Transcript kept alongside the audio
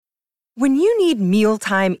When you need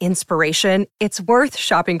mealtime inspiration, it's worth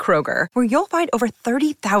shopping Kroger, where you'll find over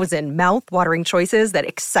 30,000 mouth-watering choices that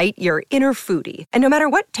excite your inner foodie. And no matter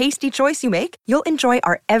what tasty choice you make, you'll enjoy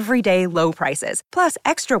our everyday low prices, plus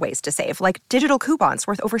extra ways to save, like digital coupons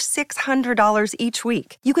worth over $600 each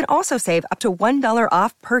week. You can also save up to $1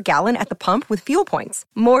 off per gallon at the pump with fuel points.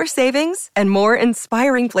 More savings and more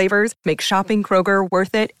inspiring flavors make shopping Kroger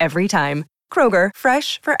worth it every time. Kroger,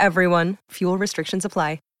 fresh for everyone. Fuel restrictions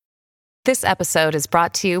apply. This episode is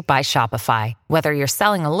brought to you by Shopify. Whether you're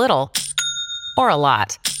selling a little or a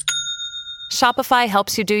lot, Shopify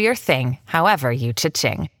helps you do your thing, however you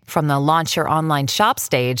cha-ching. From the launch your online shop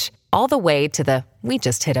stage, all the way to the we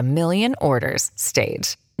just hit 1 million orders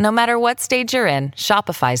stage. No matter what stage you're in,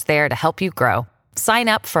 Shopify's there to help you grow. Sign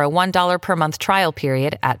up for a $1 per month trial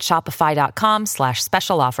period at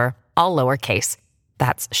shopify.com/special offer, all lowercase.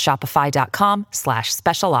 That's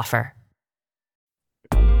shopify.com/special offer.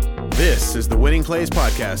 This is the Winning Plays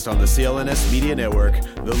Podcast on the CLNS Media Network,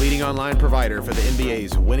 the leading online provider for the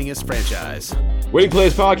NBA's winningest franchise. Winning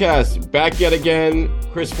Plays Podcast, back yet again.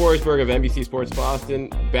 Chris Forsberg of NBC Sports Boston,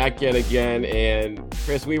 back yet again. And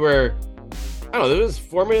Chris, we were, this was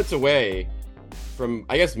 4 minutes away from,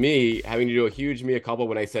 I guess, me having to do a huge mea culpa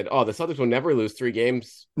when I said, the Celtics will never lose 3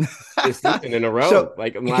 games this season in a row. So,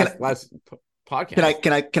 last podcast.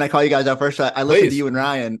 Can I call you guys out first? I listened to you and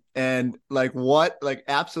Ryan, and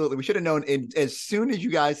absolutely, we should have known as soon as you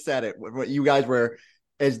guys said it. What you guys were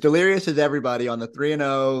as delirious as everybody on the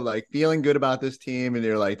 3-0, like feeling good about this team, and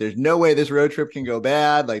you're like, "There's no way this road trip can go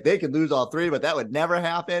bad. Like they could lose all 3, but that would never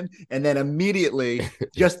happen." And then immediately,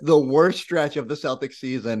 just the worst stretch of the Celtics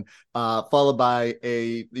season, followed by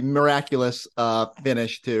a miraculous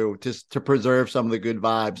finish to preserve some of the good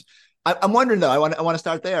vibes. I'm wondering though. I want to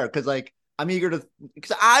start there because I'm eager to,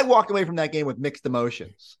 because I walked away from that game with mixed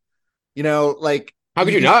emotions. How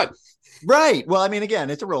could you not? Right. Well, I mean, again,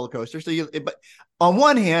 it's a roller coaster. But on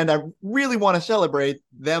one hand, I really want to celebrate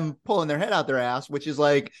them pulling their head out their ass, which is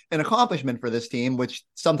like an accomplishment for this team, which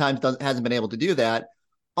sometimes hasn't been able to do that.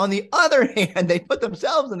 On the other hand, they put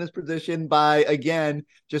themselves in this position by, again,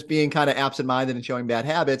 just being kind of absent-minded and showing bad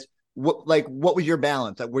habits. What was your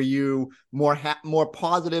balance? Were you more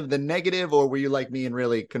positive than negative, or were you like me and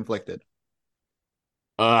really conflicted?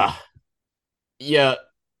 Yeah,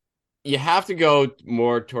 you have to go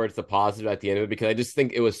more towards the positive at the end of it, because I just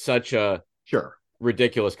think it was such a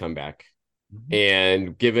ridiculous comeback.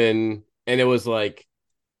 Mm-hmm. And it was like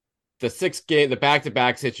the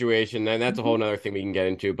back-to-back situation, and that's a whole nother thing we can get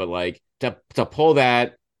into, but to pull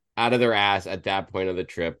that out of their ass at that point of the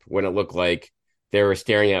trip, when it looked like they were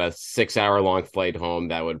staring at a 6-hour-long flight home,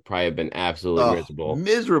 that would probably have been absolutely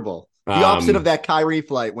miserable. The opposite of that Kyrie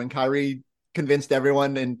flight, when Kyrie convinced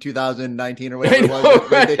everyone in 2019 or whatever it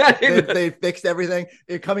was, they fixed everything.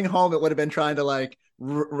 Coming home, it would have been trying to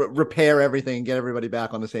repair everything and get everybody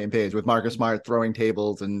back on the same page, with Marcus Smart throwing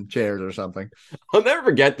tables and chairs or something. I'll never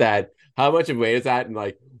forget that. How much of weight is that? And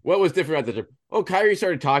what was different about the trip? Oh, Kyrie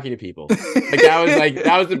started talking to people.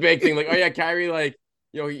 That was the big thing. Kyrie,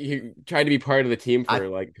 he tried to be part of the team for a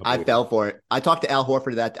couple weeks. Fell for it. I talked to Al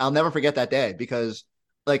Horford that. I'll never forget that day, because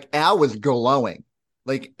Al was glowing.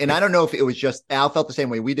 And I don't know if it was just Al felt the same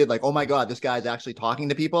way we did. Oh my God, this guy's actually talking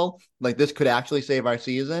to people. This could actually save our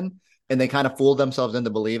season. And they kind of fooled themselves into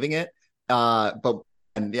believing it. That's all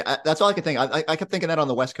I could think. I kept thinking that on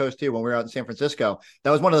the West Coast too, when we were out in San Francisco. That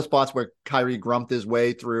was one of the spots where Kyrie grumped his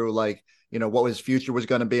way through, what his future was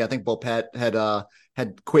going to be. I think Bull Pet had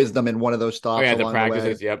quizzed them in one of those stops. The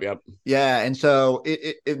practices. Yep. Yeah. And so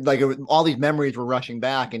all these memories were rushing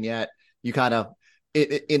back, and yet you kind of,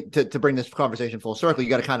 to bring this conversation full circle, you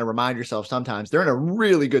got to kind of remind yourself sometimes they're in a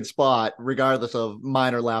really good spot, regardless of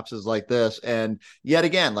minor lapses like this. And yet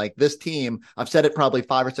again, this team, I've said it probably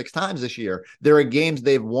 5 or 6 times this year, there are games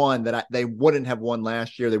they've won that they wouldn't have won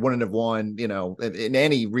last year. They wouldn't have won, in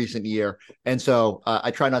any recent year. And so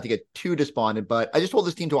I try not to get too despondent, but I just hold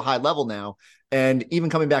this team to a high level now. And even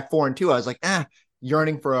coming back 4-2, I was like,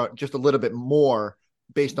 yearning for just a little bit more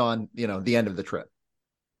based on, the end of the trip.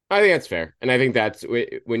 I think that's fair. And I think that's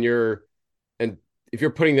when if you're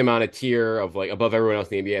putting them on a tier of above everyone else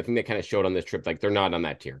in the NBA, I think they kind of showed on this trip, they're not on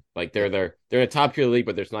that tier. They're in a top tier league,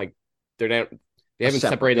 but there's they haven't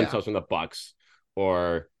separated themselves from the Bucks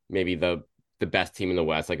or maybe the best team in the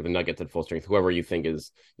West, like the Nuggets at full strength, whoever you think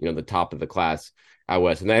is, the top of the class out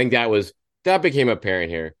West. And I think that became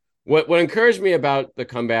apparent here. What encouraged me about the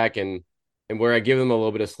comeback and where I give them a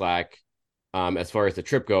little bit of slack, as far as the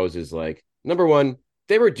trip goes, is number one,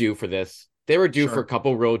 they were due for this. They were due for a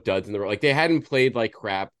couple road duds in the row. They hadn't played like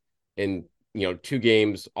crap in 2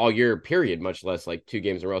 games all year, period, much less 2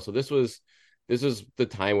 games in a row. So this was this is the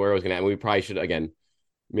time where it was going to end. We probably should, again,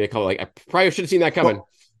 made a couple, like, I probably should have seen that coming. Well,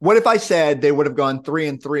 what if I said they would have gone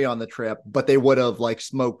 3-3 on the trip, but they would have like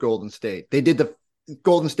smoked Golden State? They did the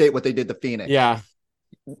Golden State what they did to Phoenix. Yeah.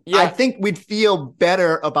 I think we'd feel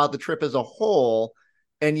better about the trip as a whole.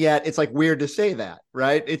 And yet it's like weird to say that,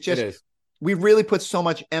 right? It's just, we really put so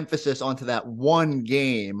much emphasis onto that one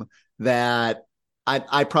game that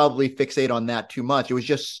I probably fixate on that too much. It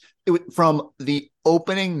was from the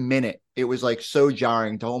opening minute, it was like so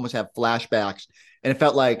jarring to almost have flashbacks. And it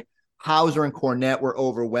felt like Hauser and Cornette were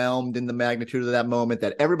overwhelmed in the magnitude of that moment,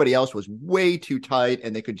 that everybody else was way too tight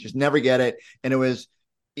and they could just never get it. And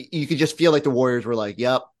you could just feel like the Warriors were like,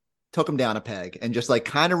 yep, took them down a peg, and just like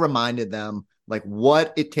kind of reminded them like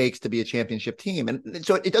what it takes to be a championship team. And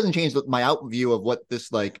so it doesn't change my out view of what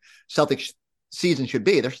this like Celtics season should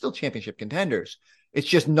be. They're still championship contenders. It's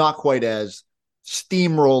just not quite as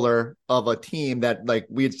steamroller of a team that like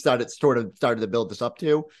we had started to build this up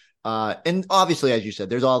to. And obviously, as you said,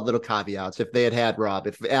 there's all little caveats. If they had Rob,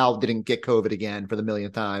 if Al didn't get COVID again for the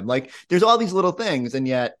millionth time, like there's all these little things. And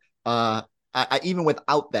yet, I even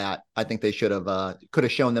without that, I think they could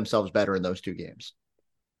have shown themselves better in those two games.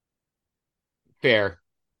 Fair.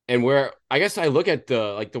 And where I guess I look at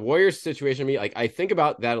the Warriors situation, I think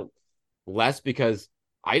about that less because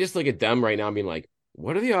I just look at them right now and being like,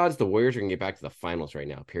 what are the odds the Warriors are going to get back to the finals right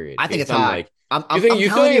now? Period. I think it's high. I'm telling you,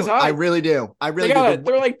 it's high? I really do. I really do.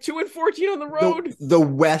 They're like 2-14 on the road. The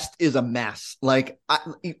West is a mess. Like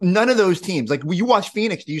none of those teams. Like when you watch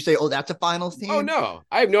Phoenix, do you say, "Oh, that's a finals team"? Oh no,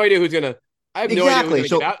 I have no idea who's gonna. I have no idea who's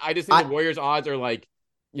gonna get out. I just think the Warriors' odds are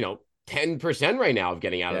 10% right now of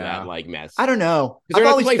getting out of that mess. I don't know. They're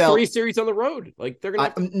going to play 3 series on the road. Like they're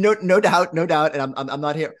gonna. No doubt. And I'm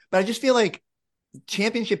not here, but I just feel like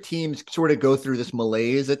championship teams sort of go through this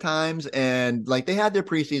malaise at times, and like they had their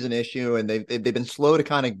preseason issue and they've been slow to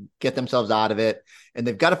kind of get themselves out of it, and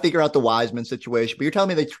they've got to figure out the Wiseman situation. But you're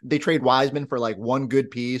telling me they trade Wiseman for like one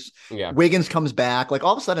good piece. Yeah. Wiggins comes back, like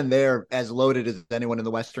all of a sudden they're as loaded as anyone in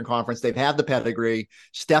the Western Conference. They've had the pedigree.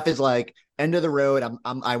 Steph is like end of the road.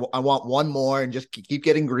 I want one more and just keep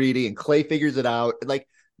getting greedy, and Clay figures it out. Like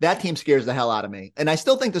that team scares the hell out of me. And I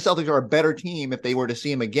still think the Celtics are a better team if they were to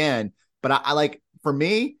see them again. But I like, for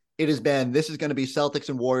me, it has been, this is going to be Celtics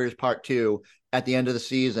and Warriors part 2 at the end of the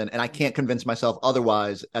season. And I can't convince myself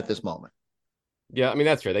otherwise at this moment. Yeah, I mean,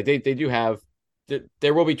 that's fair. They do have,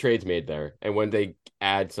 there will be trades made there. And when they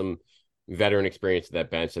add some veteran experience to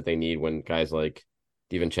that bench that they need, when guys like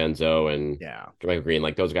DiVincenzo and Jermichael Green,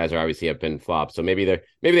 like those guys have been flops. So maybe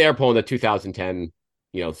they are pulling the 2010,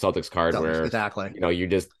 Celtics card where exactly,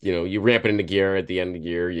 you ramp it into gear at the end of the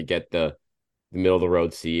year, you get the middle of the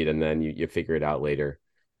road seed, and then you figure it out later.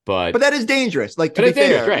 But that is dangerous. Like, to be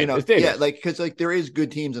fair, right? It's dangerous. Yeah, like, because like there is good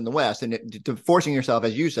teams in the West, and forcing yourself,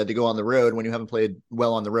 as you said, to go on the road when you haven't played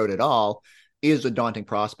well on the road at all is a daunting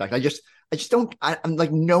prospect. I just don't. I'm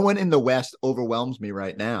like, no one in the West overwhelms me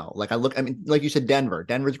right now. Like like you said,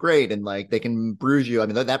 Denver's great, and like they can bruise you. I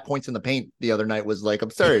mean, that points in the paint the other night was like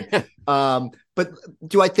absurd. But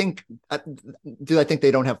do I think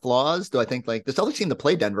they don't have flaws? Do I think like the Celtics seem to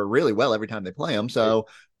play Denver really well every time they play them? So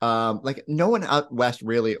like no one out West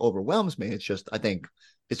really overwhelms me. It's just, I think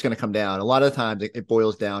it's going to come down. A lot of the times it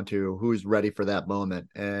boils down to who's ready for that moment.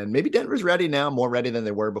 And maybe Denver's ready now, more ready than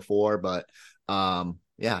they were before. But long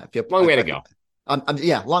way to go.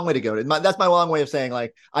 Long way to go. That's my long way of saying,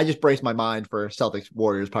 like, I just braced my mind for Celtics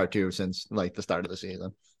Warriors part 2 since like the start of the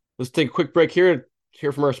season. Let's take a quick break here.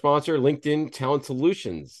 Hear from our sponsor, LinkedIn Talent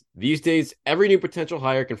Solutions. These days, every new potential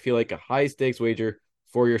hire can feel like a high-stakes wager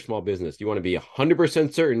for your small business. You want to be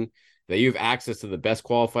 100% certain that you have access to the best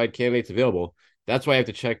qualified candidates available. That's why I have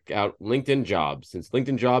to check out LinkedIn Jobs, since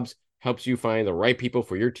LinkedIn Jobs helps you find the right people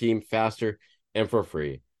for your team faster and for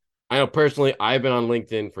free. I know personally, I've been on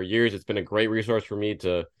LinkedIn for years. It's been a great resource for me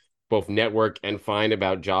to both network and find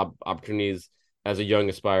about job opportunities as a young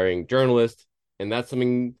aspiring journalist. And that's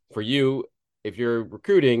something for you. If you're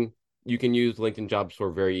recruiting, you can use LinkedIn Jobs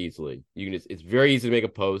for very easily. It's very easy to make a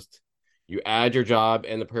post. You add your job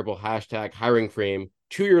and the purple hashtag hiring frame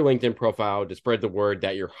to your LinkedIn profile to spread the word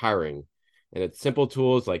that you're hiring. And it's simple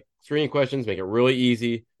tools like screening questions make it really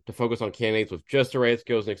easy to focus on candidates with just the right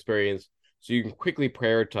skills and experience, so you can quickly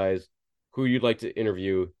prioritize who you'd like to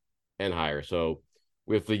interview and hire. So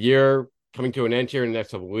with the year coming to an end here in the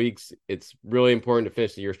next couple of weeks, it's really important to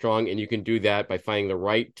finish the year strong. And you can do that by finding the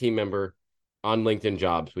right team member on LinkedIn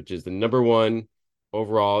Jobs, which is the #1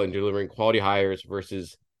 overall in delivering quality hires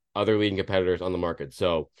versus other leading competitors on the market.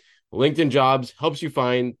 So LinkedIn Jobs helps you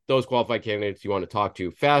find those qualified candidates you want to talk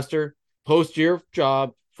to faster. Post your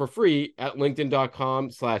job for free at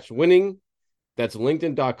linkedin.com/winning. That's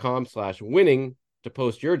linkedin.com/winning to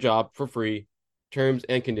post your job for free. Terms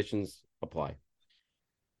and conditions apply.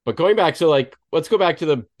 But going back, so like, let's go back to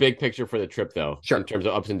the big picture for the trip, though, Sure. in terms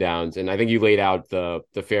of ups and downs. And I think you laid out the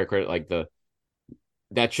fair credit, like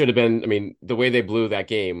that should have been, I mean, the way they blew that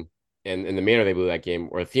game and the manner they blew that game,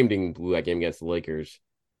 or the team blew that game against the Lakers,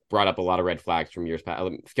 brought up a lot of red flags from years past,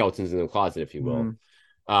 skeletons in the closet, if you will.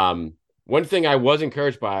 One thing I was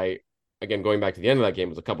encouraged by, again, going back to the end of that game,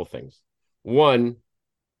 was a couple things. One,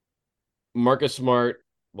 Marcus Smart,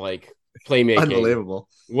 like, playmaking, unbelievable.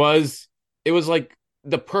 It was like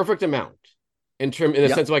the perfect amount in the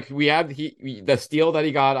sense of, like, we have the steal that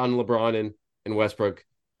he got on LeBron and Westbrook.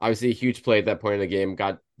 Obviously, a huge play at that point in the game,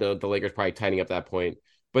 got the Lakers probably tightening up that point.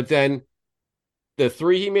 But then the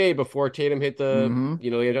three he made before Tatum hit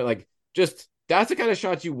like, just, that's the kind of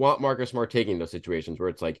shots you want Marcus Smart taking in those situations, where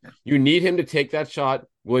it's like, you need him to take that shot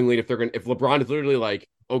willingly. If LeBron is literally like,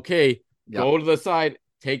 okay, go to the side,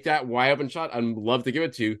 take that wide open shot, I'd love to give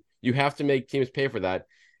it to you. You have to make teams pay for that,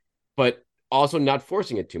 but also not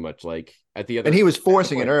forcing it too much. Like at the other, and he was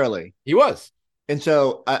forcing it early. He was. And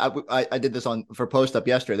so I did this for post up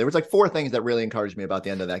yesterday. There was like 4 things that really encouraged me about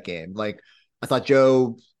the end of that game. Like, I thought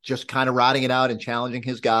Joe just kind of riding it out and challenging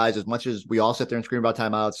his guys, as much as we all sit there and scream about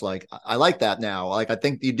timeouts. Like, I like that now. Like, I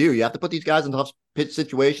think you do. You have to put these guys in tough pitch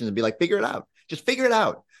situations and be like, figure it out. Just figure it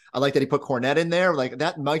out. I like that he put Cornette in there. Like,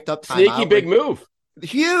 that mic'd up timeout. Sneaky big move.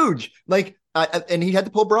 Huge. Like, and he had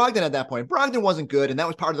to pull Brogdon at that point. Brogdon wasn't good, and that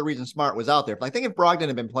was part of the reason Smart was out there. But I think if Brogdon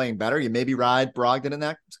had been playing better, you maybe ride Brogdon in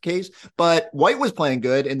that case. But White was playing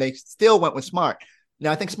good, and they still went with Smart.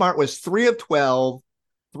 Now, I think Smart was 3 of 12,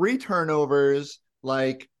 3 turnovers.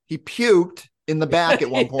 Like, he puked in the back at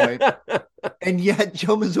one point. And yet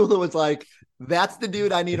Joe Mazzulla was like, that's the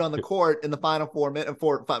dude I need on the court in the final 4 minutes,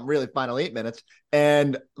 really final 8 minutes.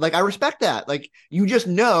 And like, I respect that. Like, you just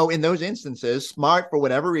know in those instances, Smart, for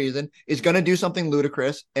whatever reason, is going to do something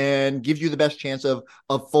ludicrous and gives you the best chance of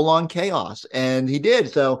full on chaos. And he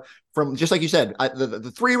did. So from, just like you said,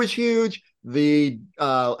 the 3 was huge.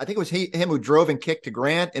 I think it was him who drove and kicked to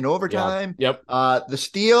Grant in overtime. Yeah. Yep. The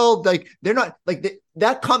steal, like, they're not like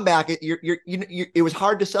that comeback. It was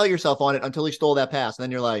hard to sell yourself on it until he stole that pass. And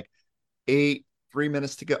then you're like, 3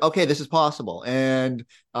 minutes to go. Okay, this is possible. And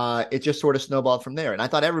it just sort of snowballed from there. And I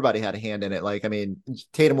thought everybody had a hand in it. Like, I mean,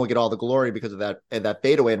 Tatum will get all the glory because of that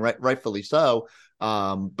fadeaway, and rightfully so.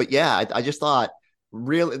 But yeah, I just thought,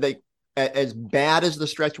 really, as bad as the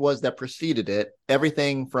stretch was that preceded it,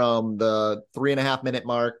 everything from the 3.5 minute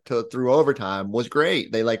mark through overtime was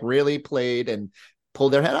great. They like really played and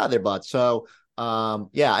pulled their head out of their butts. So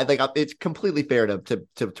yeah, I think it's completely fair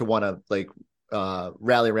to want to like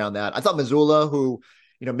rally around that. I thought Mazzulla, who,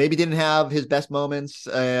 you know, maybe didn't have his best moments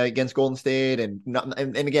against Golden State, and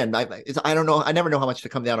again, I don't know. I never know how much to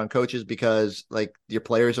come down on coaches, because like your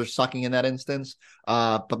players are sucking in that instance.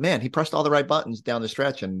 But man, he pressed all the right buttons down the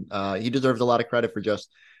stretch, and he deserves a lot of credit for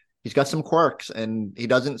he's got some quirks, and he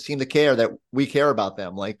doesn't seem to care that we care about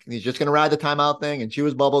them. Like, he's just going to ride the timeout thing and chew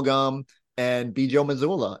his bubble gum and be Joe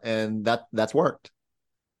Mazzulla, and that's worked.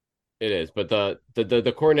 It is, but the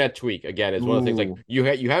Cornette tweak again is one of the things, like, you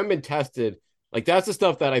haven't been tested. Like, that's the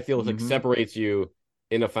stuff that I feel like separates you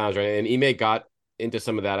in the finals, right? And Ime got into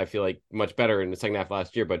some of that, I feel like, much better in the second half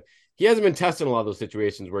last year, but he hasn't been tested in a lot of those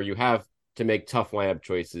situations where you have to make tough lineup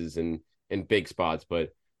choices in big spots.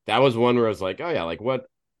 But that was one where I was like, oh yeah, like, what,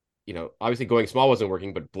 you know, obviously going small wasn't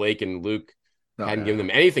working, but Blake and Luke hadn't given them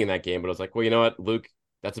anything in that game. But I was like, well, you know what, Luke,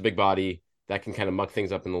 that's a big body that can kind of muck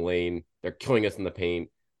things up in the lane. They're killing us in the paint.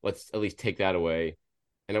 Let's at least take that away.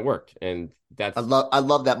 And it worked. And that's, I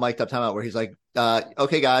love that mic'd up timeout where he's like,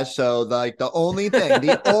 okay, guys, so the only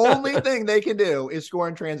thing they can do is score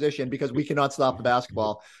in transition, because we cannot stop the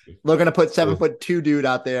basketball. They're going to put 7'2" dude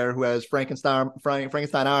out there who has Frankenstein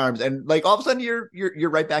arms, and like all of a sudden you're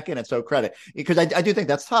right back in it. So credit, because I do think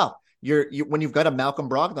that's tough. When you've got a Malcolm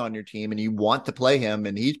Brogdon on your team and you want to play him,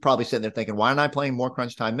 and he's probably sitting there thinking, why aren't I playing more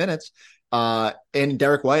crunch time minutes? And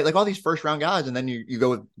Derek White, like all these first round guys, and then you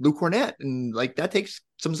go with Luke Cornette, and like that takes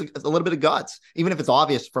a little bit of guts, even if it's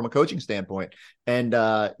obvious from a coaching standpoint. And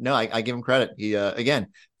no, I give him credit. He again,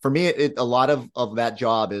 for me, a lot of that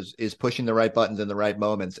job is pushing the right buttons in the right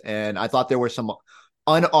moments. And I thought there were some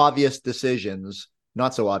unobvious decisions,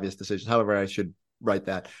 not so obvious decisions, however I should write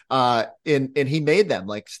that. And he made them,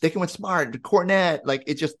 like sticking with Smart, Cornette, like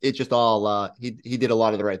it just all he did a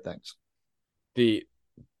lot of the right things.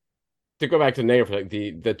 To go back to Nair for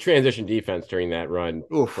the transition defense during that run,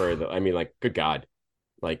 like, good God,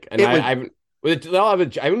 like, and I wouldn't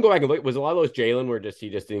go back and look. Was a lot of those Jalen where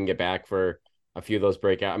he just didn't get back for a few of those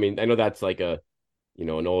breakout? I mean, I know that's like an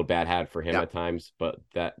old bad hat for him at times, but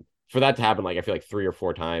that for that to happen, like I feel like 3 or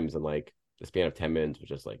 4 times in like the span of 10 minutes was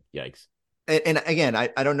just like yikes. And again,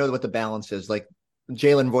 I don't know what the balance is. Like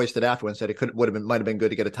Jalen voiced it afterwards, said it might have been good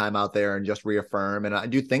to get a timeout there and just reaffirm. And I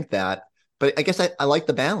do think that, but I guess I like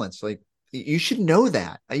the balance. Like you should know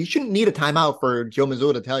that you shouldn't need a timeout for Joe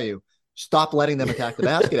Mazzulla to tell you stop letting them attack the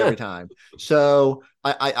basket every time. So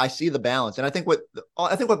I see the balance, and I think what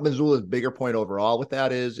Mazzulla's bigger point overall with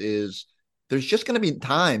that is there's just going to be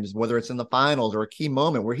times, whether it's in the finals or a key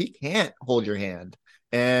moment, where he can't hold your hand,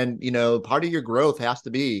 and part of your growth has to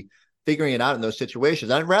be figuring it out in those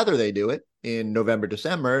situations. I'd rather they do it in November,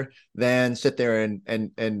 December than sit there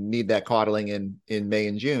and need that coddling in May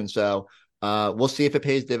and June. So we'll see if it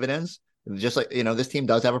pays dividends. Just like, this team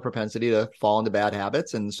does have a propensity to fall into bad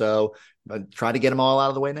habits. And so try to get them all out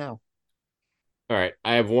of the way now. All right.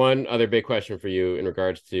 I have one other big question for you in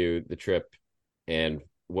regards to the trip and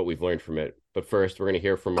what we've learned from it. But first, we're going to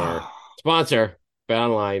hear from our sponsor,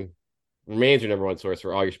 BetOnline. Remains your number one source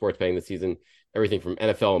for all your sports betting this season. Everything from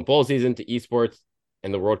NFL and bowl season to esports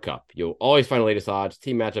and the World Cup. You'll always find the latest odds,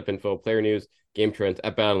 team matchup info, player news, game trends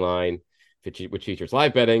at BetOnline, which features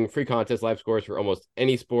live betting, free contests, live scores for almost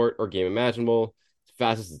any sport or game imaginable. It's the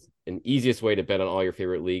fastest and easiest way to bet on all your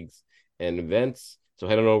favorite leagues and events. So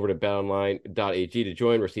head on over to betonline.ag to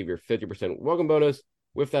join, receive your 50% welcome bonus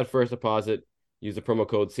with that first deposit. Use the promo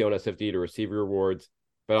code CLNS50 to receive your rewards.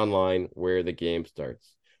 BetOnline, where the game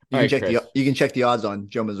starts. You can check the odds on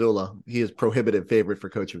Joe Mazzulla. He is prohibitive favorite for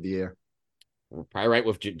Coach of the Year. We're probably right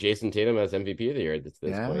with Jason Tatum as MVP of the year at this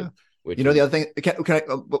point. The other thing, can I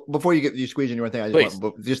before you squeeze in your thing, I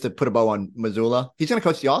just to put a bow on Mazzulla. He's going to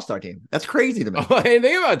coach the All-Star team. That's crazy to me. Oh, I didn't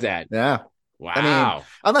think about that. Yeah. Wow. I mean,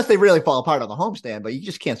 unless they really fall apart on the homestand, but you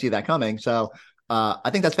just can't see that coming. So I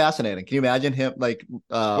think that's fascinating. Can you imagine him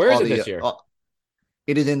where is it this year?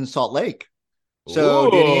 It is in Salt Lake. So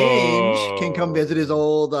Danny Ainge can come visit his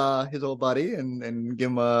old buddy and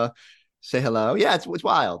give him say hello. Yeah, it's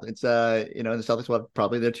wild. It's the Celtics will have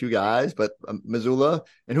probably their 2 guys, but Mazzulla,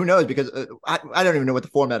 and who knows, because I don't even know what the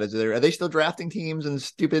format is there. Are they still drafting teams and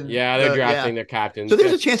stupid? Yeah, they're drafting their captains. So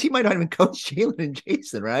there's a chance he might not even coach Jalen and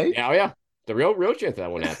Jason, right? Yeah, yeah. The real chance that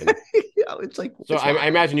won't happen. It's like so. I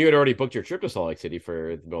imagine you had already booked your trip to Salt Lake City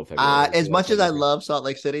for the middle of February. As much as I love Salt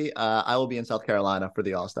Lake City, I will be in South Carolina for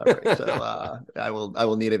the All-Star break. So I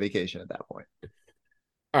will need a vacation at that point.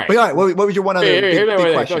 All right. But, all right. What was your one other big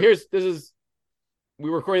question? So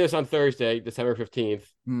we're recording this on Thursday, December 15th,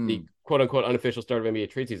 the quote unquote unofficial start of NBA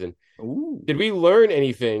trade season. Ooh. Did we learn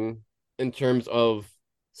anything in terms of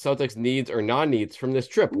Celtics needs or non-needs from this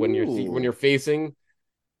trip when you're facing?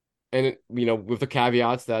 And, with the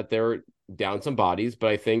caveats that they're down some bodies, but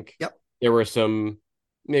I think there were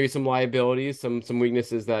maybe some liabilities, some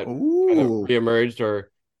weaknesses that kind of reemerged or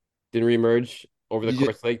didn't reemerge over the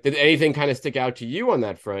course. Did anything kind of stick out to you on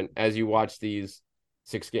that front as you watch these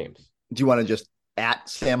 6 games? Do you want to just at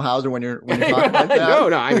Sam Hauser when you're talking like that? No,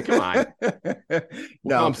 I mean, come on.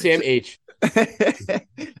 No, I'm Sam H.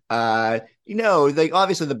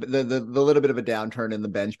 Obviously the little bit of a downturn in the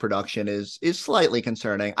bench production is slightly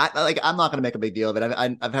concerning. I'm not going to make a big deal of it.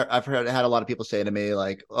 I've had a lot of people say to me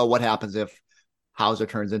like, oh, what happens if Hauser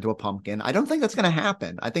turns into a pumpkin? I don't think that's going to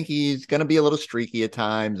happen. I think he's going to be a little streaky at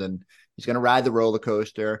times, and he's going to ride the roller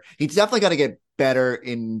coaster. He's definitely got to get better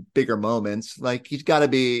in bigger moments. Like he's got to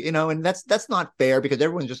be, and that's not fair because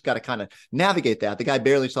everyone's just got to kind of navigate that. The guy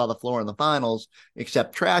barely saw the floor in the finals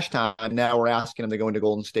except trash time. Now we're asking him to go into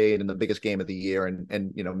Golden State in the biggest game of the year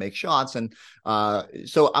and make shots. And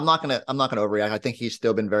so I'm not gonna overreact. I think he's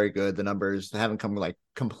still been very good. The numbers haven't come like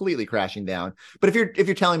completely crashing down. But if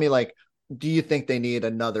you're telling me like, do you think they need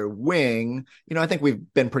another wing? I think we've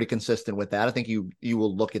been pretty consistent with that. I think you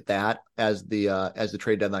will look at that as the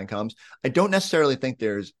trade deadline comes. I don't necessarily think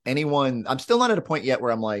there's anyone. I'm still not at a point yet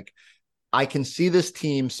where I'm like, I can see this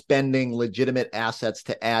team spending legitimate assets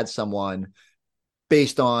to add someone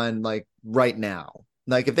based on like right now.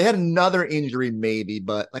 Like if they had another injury, maybe,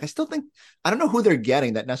 but like I still think I don't know who they're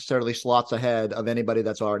getting that necessarily slots ahead of anybody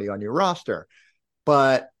that's already on your roster.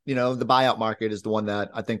 But, the buyout market is the one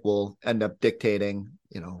that I think will end up dictating,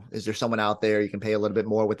 is there someone out there you can pay a little bit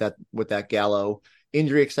more with that Gallo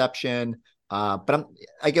injury exception? But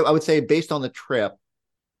I would say based on the trip,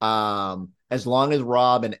 as long as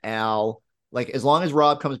Rob and Al, as long as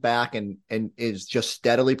Rob comes back and is just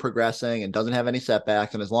steadily progressing and doesn't have any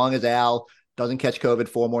setbacks, and as long as Al doesn't catch COVID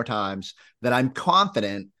 4 more times, then I'm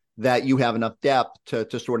confident that you have enough depth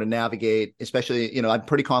to sort of navigate, especially, I'm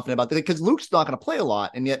pretty confident about that because Luke's not going to play a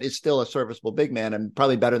lot and yet is still a serviceable big man and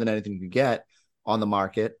probably better than anything you could get on the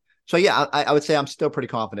market. So yeah, I would say I'm still pretty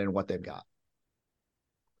confident in what they've got.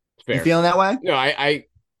 Fair. You feeling that way? No,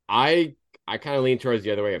 I I kind of lean towards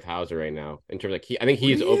the other way of Hauser right now in terms of I think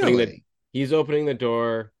he's Really? opening the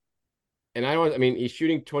door. And I mean, he's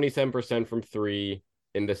shooting 27% from three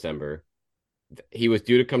in December. He was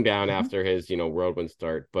due to come down after his, whirlwind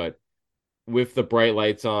start, but with the bright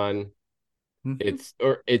lights on, I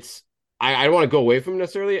don't want to go away from him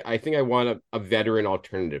necessarily. I think I want a veteran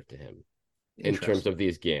alternative to him in terms of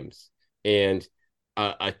these games. And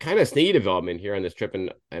a kind of sneaky development here on this trip,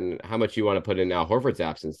 and how much you want to put in Al Horford's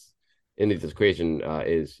absence into this equation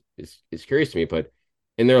is curious to me. But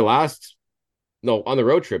in their on the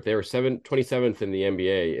road trip, they were 27th in the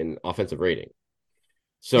NBA in offensive rating.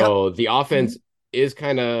 So the offense is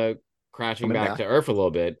kind of crashing back to earth a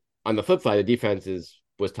little bit. On the flip side, the defense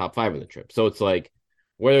was top 5 in the trip. So it's like,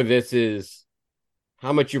 whether this is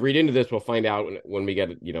how much you read into this, we'll find out when we get,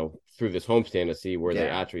 through this homestand to see where they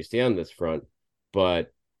actually stand on this front.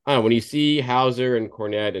 But when you see Hauser and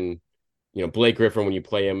Cornette and, Blake Griffin, when you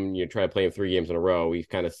play him, you try to play him 3 games in a row,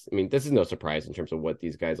 this is no surprise in terms of what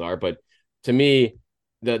these guys are. But to me,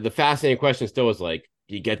 the fascinating question still is like,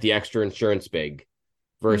 do you get the extra insurance big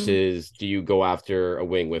versus do you go after a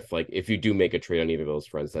wing with, like, if you do make a trade on either of those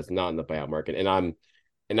fronts, that's not in the buyout market. And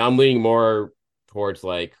I'm leaning more towards,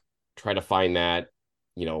 like, try to find that,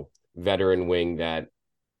 veteran wing that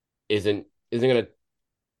isn't going to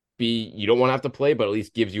be, you don't want to have to play, but at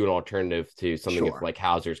least gives you an alternative to something if, like,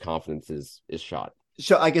 Hauser's confidence is shot.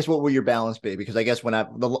 So I guess what will your balance be? Because I guess when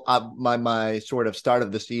my sort of start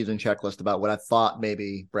of the season checklist about what I thought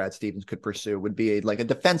maybe Brad Stevens could pursue would be a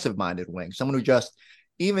defensive minded wing, someone who just,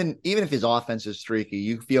 even if his offense is streaky,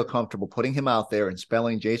 you feel comfortable putting him out there and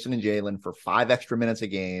spelling Jason and Jalen for 5 extra minutes a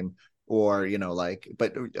game, or,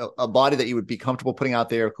 but a body that you would be comfortable putting out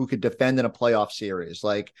there who could defend in a playoff series.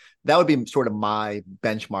 Like, that would be sort of my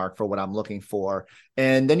benchmark for what I'm looking for.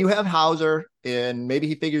 And then you have Hauser, and maybe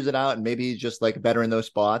he figures it out, and maybe he's just, like, better in those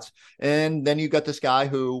spots. And then you got this guy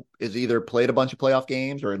who is either played a bunch of playoff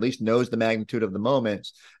games or at least knows the magnitude of the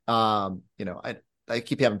moments. I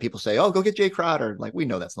keep having people say, "Oh, go get Jay Crowder." Like, we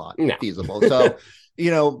know that's not feasible. So,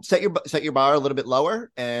 set your bar a little bit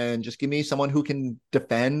lower and just give me someone who can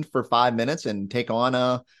defend for 5 minutes and take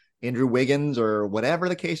on Andrew Wiggins or whatever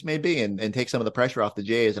the case may be, and take some of the pressure off the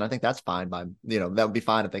Jays. And I think that's fine that would be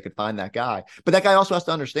fine if they could find that guy. But that guy also has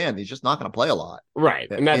to understand he's just not going to play a lot. Right.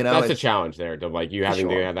 And that's a challenge there, to, like, you having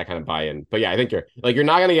to have that kind of buy-in. But yeah, I think you're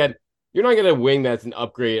not going to a wing that's an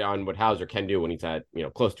upgrade on what Hauser can do when he's at,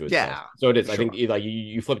 close to his best. So it is. I think, like,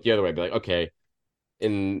 you flip the other way, be like, okay,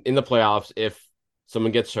 in the playoffs, if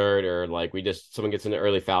someone gets hurt, or, like, someone gets into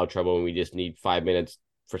early foul trouble and we just need 5 minutes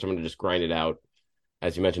for someone to just grind it out,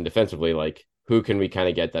 as you mentioned defensively, like, who can we kind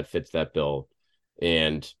of get that fits that bill?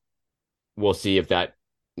 And we'll see if that,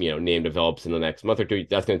 name develops in the next month or two.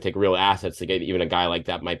 That's going to take real assets to get even a guy like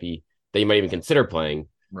that that you might even consider playing,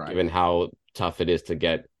 given how tough it is to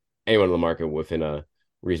get anyone in the market within a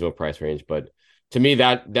reasonable price range. But to me,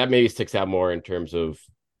 that maybe sticks out more in terms of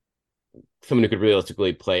someone who could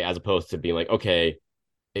realistically play, as opposed to being like, okay,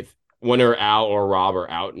 if one or Al or Rob are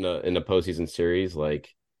out in the postseason series, like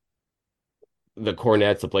the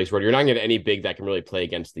Cornets, the Blake Schroeder, you're not going to get any big that can really play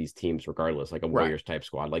against these teams regardless, like a Warriors type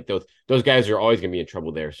squad. Like, those guys are always going to be in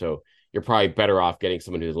trouble there. So you're probably better off getting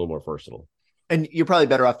someone who's a little more versatile. And you're probably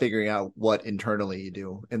better off figuring out what internally you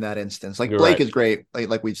do in that instance. Like, Blake is great.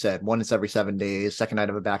 Like we've said, once every 7 days, second night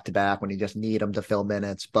of a back-to-back when you just need him to fill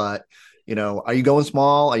minutes. But, are you going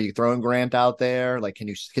small? Are you throwing Grant out there? Like,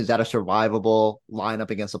 is that a survivable lineup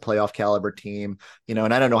against a playoff caliber team? And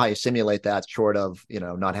I don't know how you simulate that short of,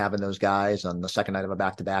 not having those guys on the second night of a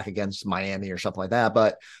back-to-back against Miami or something like that.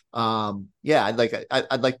 But I'd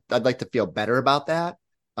like to feel better about that.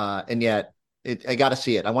 And yet, I got to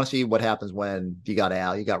see it. I want to see what happens when you got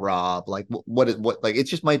Al, you got Rob. Like, it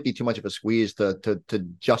just might be too much of a squeeze to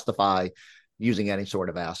justify using any sort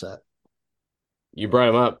of asset. You brought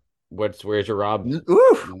him up. Where's your Rob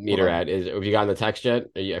meter at? Have you gotten the text yet?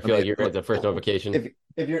 I feel like you're at the first notification.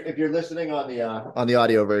 If you're listening on the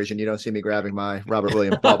audio version, you don't see me grabbing my Robert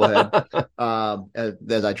Williams bobblehead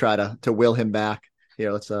as I try to will him back.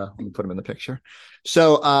 Here, let me put him in the picture.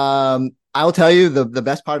 So I'll tell you the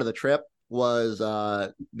best part of the trip was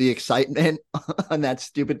the excitement on that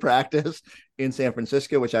stupid practice in San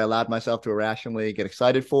Francisco, which I allowed myself to irrationally get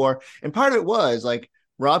excited for. And part of it was, like,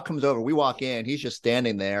 Rob comes over, we walk in, he's just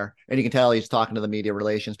standing there, and you can tell he's talking to the media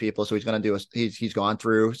relations people. So he's going to he's gone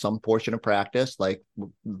through some portion of practice, like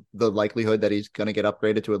the likelihood that he's going to get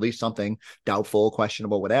upgraded to at least something doubtful,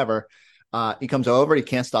 questionable, whatever. He comes over, he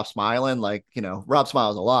can't stop smiling. Like, Rob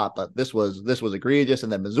smiles a lot, but this was egregious.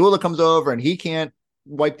 And then Missoula comes over and he can't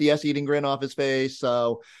wipe the eating grin off his face.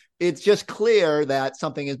 So it's just clear that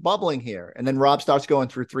something is bubbling here. And then Rob starts going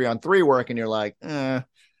through 3-on-3 work, and you're like,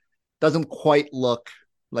 doesn't quite look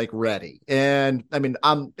like ready. And I mean,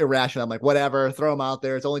 I'm irrational. I'm like, whatever, throw him out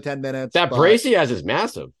there. It's only 10 minutes. That brace he has is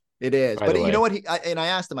massive. It is. But you know what? I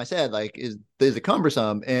asked him, I said, like, is it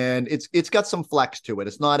cumbersome? And it's got some flex to it.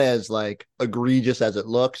 It's not as like egregious as it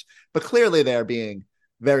looks, but clearly they're being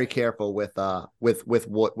very careful with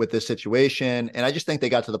this situation. And I just think they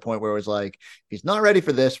got to the point where it was like, he's not ready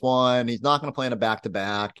for this one. He's not going to play in a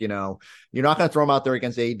back-to-back. You're not going to throw him out there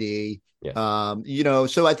against AD. Yeah.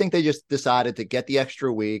 So I think they just decided to get the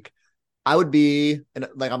extra week. I would be, and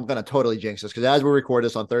like, I'm going to totally jinx this because as we record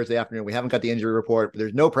this on Thursday afternoon, we haven't got the injury report. But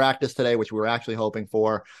there's no practice today, which we were actually hoping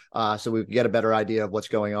for, so we could get a better idea of what's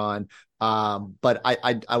going on. But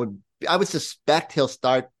I would suspect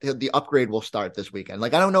the upgrade will start this weekend.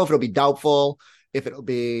 Like, I don't know if it'll be doubtful, if it'll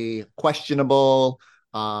be questionable.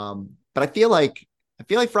 But I feel like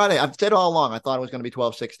Friday, I've said all along, I thought it was going to be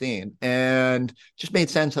 12-16 and just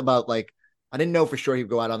made sense about like, I didn't know for sure he'd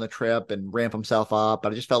go out on the trip and ramp himself up,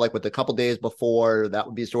 but I just felt like with a couple days before, that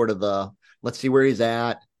would be sort of let's see where he's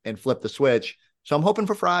at and flip the switch. So I'm hoping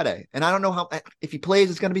for Friday. And I don't know if he plays,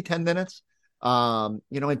 it's going to be 10 minutes.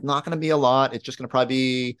 It's not going to be a lot. It's just going to probably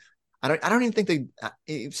be, I don't even think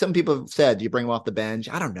some people have said, do you bring him off the bench?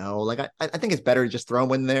 I don't know. Like, I think it's better to just throw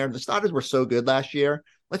him in there. The starters were so good last year.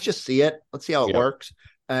 Let's just see it. Let's see how it works.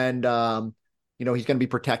 And, he's going to be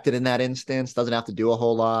protected in that instance. Doesn't have to do a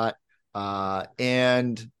whole lot. Let's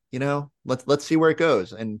see where it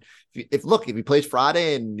goes. And if he plays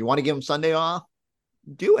Friday and you want to give him Sunday off,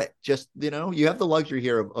 do it. Just, you have the luxury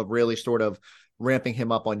here of really sort of ramping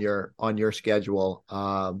him up on your schedule.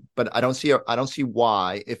 But I don't see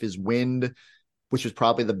why, if his wind, which was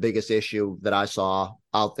probably the biggest issue that I saw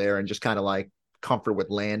out there, and just kind of like comfort with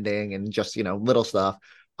landing and just, little stuff,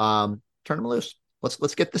 turn him loose.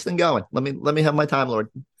 Let's get this thing going. Let me have my Time Lord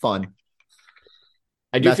fun.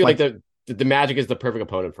 I do feel like the Magic is the perfect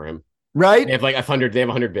opponent for him. Right. They have like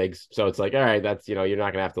 100 bigs. So it's like, all right, that's, you're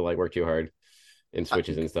not going to have to like work too hard in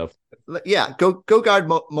switches and stuff. Yeah. Go guard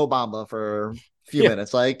Mo Bamba for a few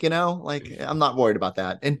minutes. Like, I'm not worried about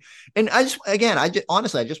that. And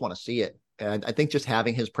honestly, I just want to see it. And I think just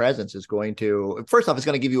having his presence is going to, first off, it's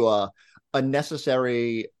going to give you a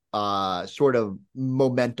necessary sort of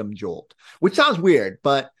momentum jolt, which sounds weird,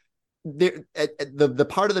 but the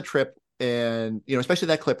part of the trip, and, especially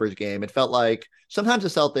that Clippers game, it felt like sometimes the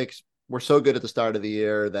Celtics were so good at the start of the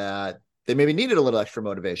year that they maybe needed a little extra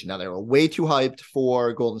motivation. Now, they were way too hyped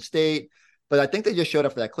for Golden State, but I think they just showed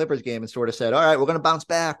up for that Clippers game and sort of said, all right, we're going to bounce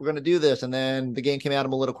back. We're going to do this. And then the game came at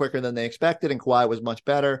them a little quicker than they expected, and Kawhi was much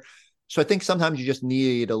better. So I think sometimes you just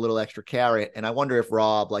need a little extra carrot. And I wonder if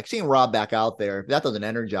seeing Rob back out there, if that doesn't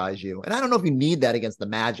energize you. And I don't know if you need that against the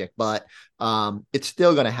Magic, but it's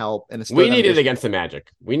still going to help. And we need it against the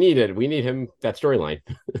Magic. We need him, that storyline.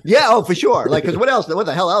 Yeah. Oh, for sure. Like, because what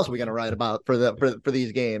the hell else are we going to write about for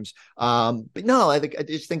these games? But no, I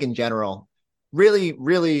just think in general, really,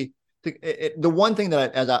 really, the one thing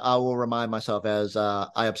that I will remind myself as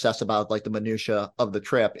I obsess about like the minutia of the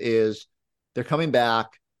trip is they're coming back.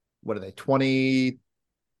 What are they? 22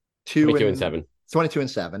 and 7. 22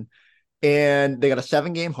 and 7. And they got a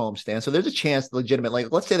 7-game homestand. So there's a chance legitimate,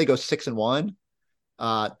 like, let's say they go 6-1,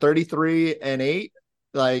 33 and 8,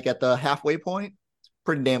 like at the halfway point. It's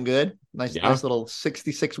pretty damn good. Nice little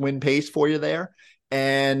 66 win pace for you there.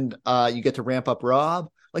 And you get to ramp up Rob.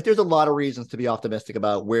 Like, there's a lot of reasons to be optimistic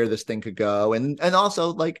about where this thing could go. And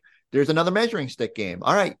also, like, there's another measuring stick game.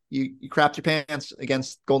 All right, you crapped your pants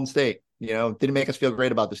against Golden State. Didn't make us feel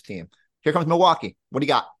great about this team. Here comes Milwaukee. What do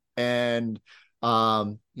you got? And,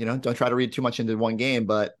 don't try to read too much into one game,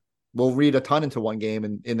 but we'll read a ton into one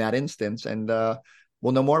game in that instance. And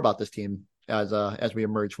we'll know more about this team as we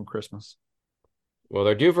emerge from Christmas. Well,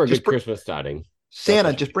 they're due for a good Christmas starting.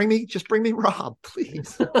 Santa, just bring me Rob,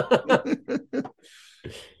 please.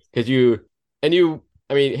 Because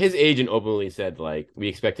his agent openly said, like, we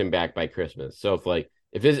expect him back by Christmas. So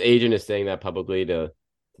if his agent is saying that publicly to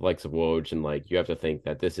likes of Woj, and like, you have to think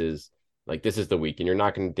that this is the week, and you're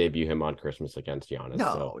not going to debut him on Christmas against Giannis.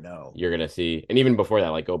 No. You're going to see, and even before that,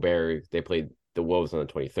 like Gobert, they played the Wolves on the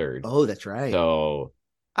 23rd. Oh, that's right. So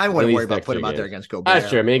I wouldn't worry about putting him out there against Gobert. That's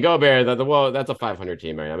true. I mean, Gobert, that's a 500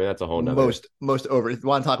 team, right? I mean, that's a whole nother. Most over. If you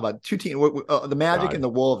want to talk about two teams, the Magic and the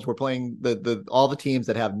Wolves, we're playing all the teams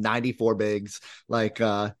that have 94 bigs. Like,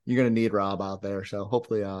 you're going to need Rob out there. So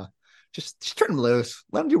hopefully, just turn him loose.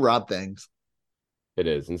 Let him do Rob things. It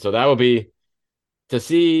is. And so that will be to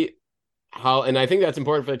see how, and I think that's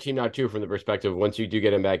important for the team now too, from the perspective, once you do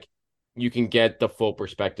get him back, you can get the full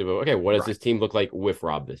perspective of, okay, what does this team look like with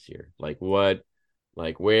Rob this year? Like, what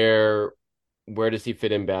Like where does he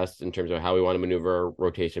fit in best in terms of how we want to maneuver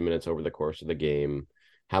rotation minutes over the course of the game?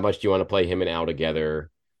 How much do you want to play him and Al together?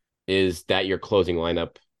 Is that your closing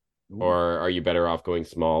lineup, Ooh. or are you better off going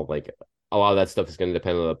small? Like a lot of that stuff is going to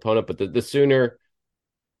depend on the opponent, but the sooner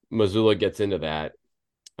Missoula gets into that,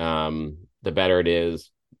 the better it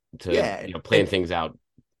is to Yeah, plan things out.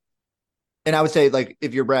 and I would say, like,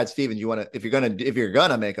 if you're Brad Stevens, you want to, if you're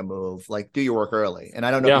gonna make a move, like, do your work early. And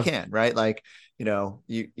I don't know if Yeah, you can, right? Like,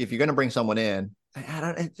 if you're gonna bring someone in, I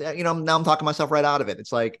don't, now I'm talking myself right out of it.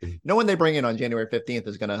 It's like no one they bring in on January 15th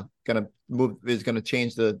is gonna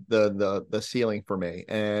change the ceiling for me.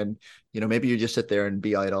 And maybe you just sit there and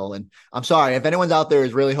be idle. And I'm sorry if anyone's out there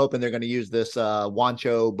is really hoping they're going to use this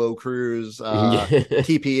Wancho Bo Cruz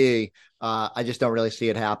TPE. I just don't really see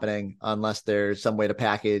it happening unless there's some way to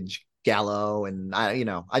package Gallo, and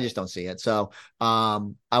I just don't see it. So I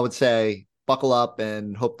would say buckle up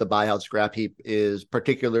and hope the buyout scrap heap is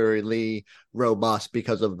particularly robust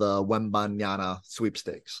because of the Wembanyama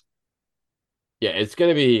sweepstakes. Yeah, it's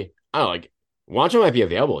gonna be. I don't know, like Wancho might be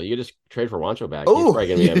available. You could just trade for Wancho back. He's Oh, probably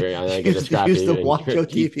gonna be every. I think it's a scrap use heap the and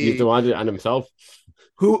Wancho use the TP. Wancho on himself.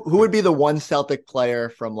 Who would be the one Celtic player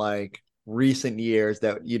from like recent years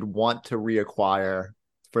that you'd want to reacquire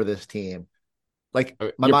for this team? Like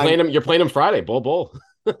my You're playing mind. him. You're playing him Friday. Bull.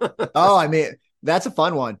 Oh, I mean, that's a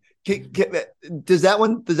fun one. Does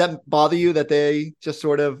that bother you that they just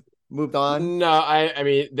sort of moved on? No, I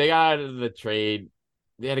mean they got out of the trade.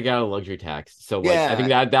 They had to get out of luxury tax. So like I think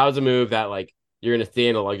Yeah, that was a move that like you're gonna stay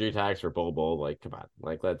in the luxury tax for Bull. Like come on,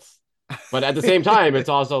 like let's. But at the same time, it's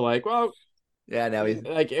also like well, yeah. Now he's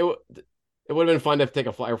like it would have been fun to take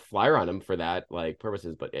a flyer on him for that like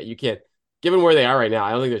purposes. But yeah, you can't. Given where they are right now,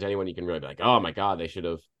 I don't think there's anyone you can really be like, oh my god, they should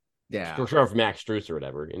have yeah. short of Max Strus or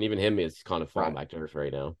whatever. And even him is kind of falling Right. back to earth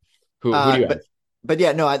right now. Who do you have? But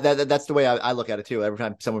yeah, no, that's the way I look at it too. Every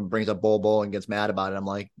time someone brings up Bol and gets mad about it, I'm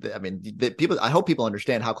like, I mean, people. I hope people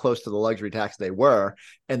understand how close to the luxury tax they were,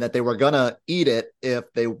 and that they were gonna eat it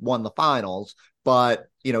if they won the finals. But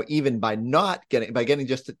even by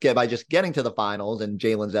just getting to the finals and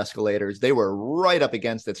Jalen's escalators, they were right up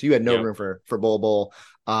against it. So you had no Yeah. room for Bol.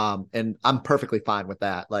 And I'm perfectly fine with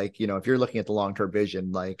that. Like, if you're looking at the long term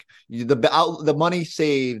vision, like the money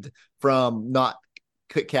saved from not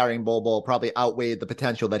carrying Bol probably outweighed the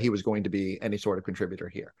potential that he was going to be any sort of contributor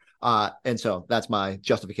here. And so that's my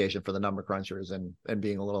justification for the number crunchers and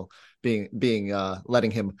being a little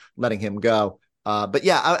letting him go. But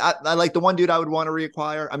yeah, I like the one dude I would want to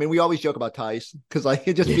reacquire. I mean, we always joke about Tice because like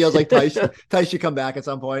it just feels like Tice should come back at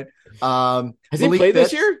some point. Has he Malik played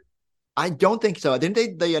Fitz, this year? I don't think so.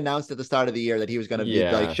 Didn't they announced at the start of the year that he was going to be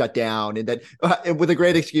like shut down, and that with a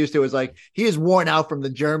great excuse to was like he is worn out from the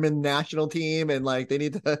German national team, and like they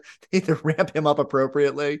need to ramp him up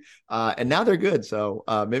appropriately. And now they're good, so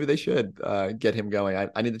maybe they should get him going.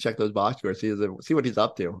 I need to check those box scores, see what he's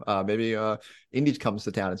up to. Maybe Indy comes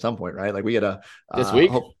to town at some point, right? Like we get a This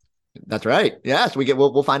week? That's right. Yes,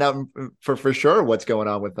 we'll find out for sure what's going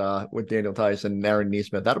on with Daniel Tice and Aaron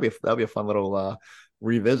Neesmith. That'll be a fun little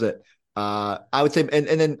revisit. I would say, and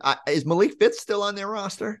then is Malik Fitz still on their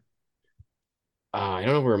roster? I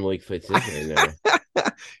don't know where Malik Fitz is right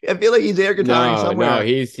now. I feel like he's air guitaring somewhere. No,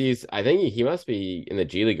 he's. I think he must be in the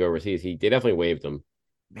G League overseas. They definitely waived him.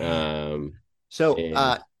 So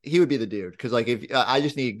he would be the dude because like if I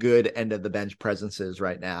just need good end of the bench presences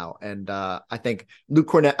right now, and I think Luke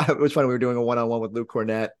Cornett. It was funny, we were doing a one-on-one with Luke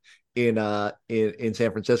Cornett in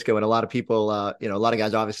San Francisco, and a lot of people a lot of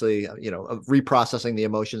guys obviously reprocessing the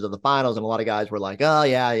emotions of the finals, and a lot of guys were like, oh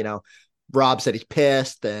yeah, Rob said he's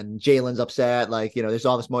pissed and Jalen's upset. Like, there's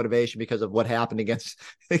all this motivation because of what happened against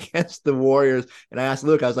the Warriors. And I asked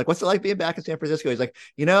Luke, I was like, what's it like being back in San Francisco? He's like,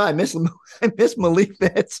 I miss Malik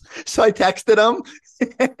Fitz. So I texted him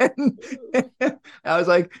and I was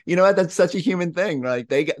like, you know what? That's such a human thing. Like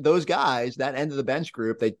those guys, that end of the bench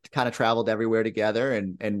group, they kind of traveled everywhere together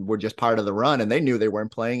and were just part of the run. And they knew they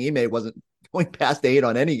weren't playing. Ime wasn't going past 8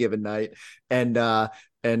 on any given night.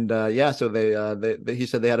 So they he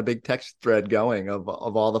said they had a big text thread going of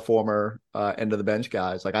all the former end of the bench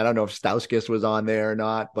guys. Like I don't know if Stauskas was on there or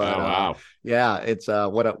not, but wow. Yeah, it's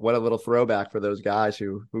what a little throwback for those guys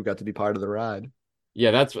who got to be part of the ride.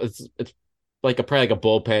 Yeah, it's like probably like a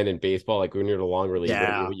bullpen in baseball. Like when you're in a long reliever,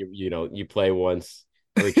 Yeah. you play once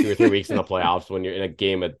every 2 or 3 weeks in the playoffs when you're in a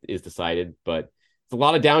game that is decided. But it's a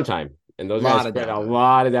lot of downtime. And those guys spent a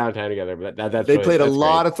lot of downtime together. But that's they played a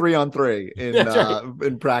lot of 3-on-3 in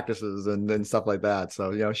in practices and stuff like that.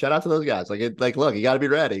 So shout out to those guys. Look, you got to be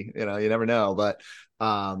ready. You never know. But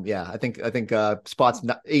I think spots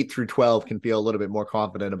 8 through 12 can feel a little bit more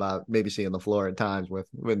confident about maybe seeing the floor at times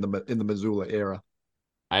in the Missoula era.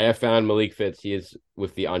 I have found Malik Fitz. He is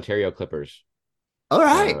with the Ontario Clippers. All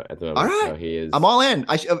right. At the moment. All right. So he is. I'm all in.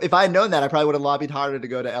 If I had known that, I probably would have lobbied harder to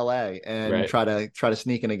go to LA and Right. try to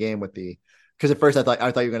sneak in a game with because at first I thought you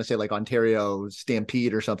were going to say like Ontario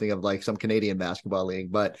Stampede or something of like some Canadian basketball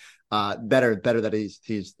league, but better that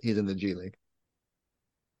he's in the G League.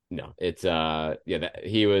 No, it's that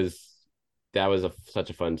was such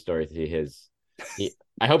a fun story to see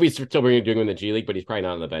I hope he's still doing in the G League, but he's probably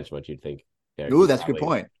not on the bench much, you'd think. Ooh, that's a good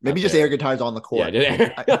point. Maybe just air guitars on the court.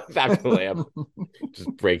 Yeah, absolutely.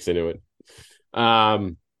 Just breaks into it.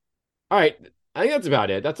 All right. I think that's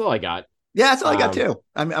about it. That's all I got. Yeah, that's all I got too.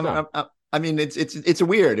 I mean, it's a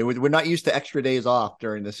weird. We're not used to extra days off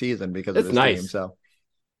during the season because of this game. So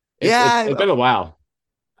it's been a while.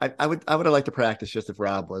 I would have liked to practice just if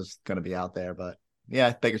Rob was going to be out there, but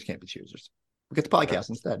yeah, beggars can't be choosers. We'll get the podcast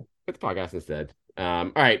instead.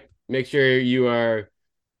 All right. Make sure you are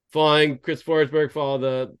following Chris Forsberg, follow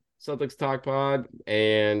the Celtics Talk Pod,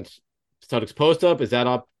 and Celtics Post Up. Is that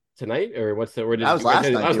up tonight or what's the word? That was last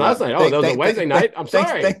night. That was last night. Oh, that was a Wednesday night. I'm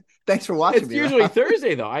sorry. Thanks for watching. It's usually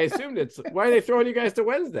Thursday though. I assumed why are they throwing you guys to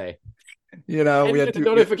Wednesday? We had a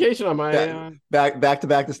notification on my back to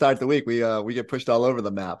back to start the week. We get pushed all over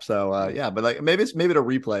the map. So but like maybe to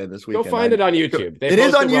replay this weekend. Go find it on YouTube. It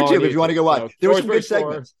is on YouTube if you want to go watch. So there were some good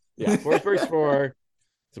segments. Yeah, Forsberg's 4.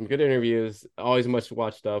 Some good interviews. Always much to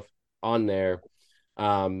watch stuff on there.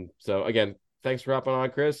 So again, thanks for hopping on,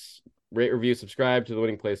 Chris. Rate, review, subscribe to the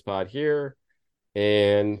Winning Place Pod here,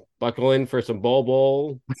 and buckle in for some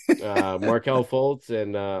Bowl, Markel Fultz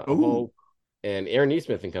and Aaron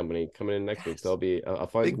Neesmith and company coming in next week. So it'll be a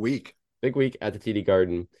fun big week at the TD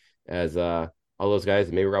Garden as all those guys,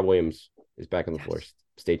 and maybe Rob Williams is back on the floor.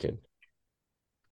 Stay tuned.